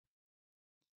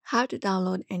how to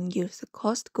download and use the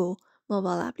Costco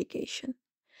mobile application.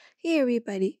 Hey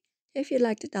everybody, if you'd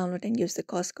like to download and use the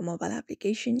Costco mobile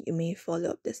application, you may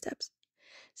follow up the steps.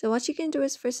 So what you can do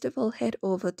is first of all head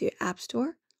over to your App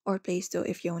Store or Play Store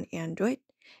if you're on Android.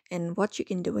 And what you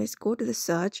can do is go to the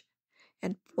search,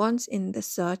 and once in the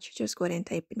search, just go ahead and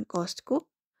type in Costco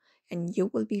and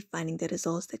you will be finding the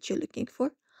results that you're looking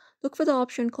for. Look for the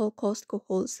option called Costco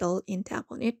Wholesale and tap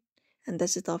on it. And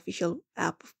this is the official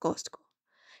app of Costco.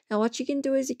 Now, what you can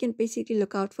do is you can basically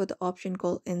look out for the option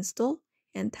called install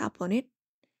and tap on it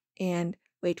and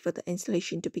wait for the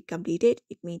installation to be completed.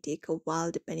 It may take a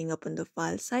while depending upon the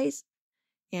file size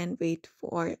and wait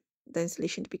for the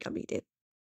installation to be completed.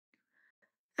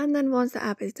 And then once the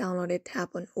app is downloaded,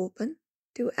 tap on open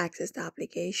to access the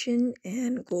application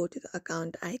and go to the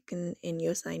account icon in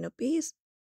your sign up page.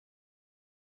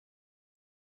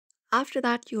 After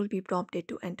that, you'll be prompted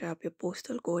to enter up your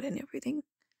postal code and everything.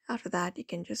 After that, you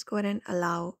can just go ahead and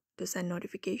allow to send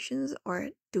notifications or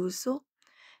do so.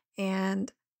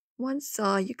 And once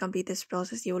you complete this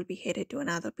process, you will be headed to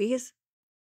another page.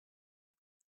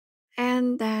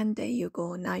 And then there you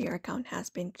go. Now your account has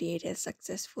been created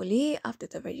successfully. After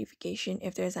the verification,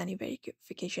 if there's any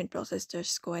verification process,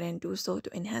 just go ahead and do so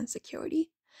to enhance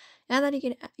security. And then you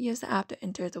can use the app to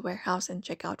enter the warehouse and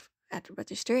check out at the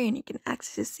register, and you can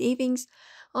access savings,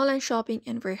 online shopping,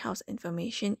 and warehouse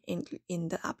information in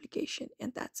the application.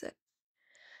 And that's it.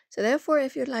 So therefore,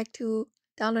 if you'd like to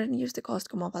download and use the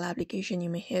Costco mobile application, you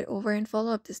may head over and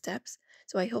follow up the steps.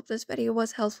 So I hope this video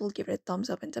was helpful. Give it a thumbs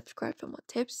up and subscribe for more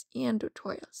tips and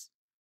tutorials.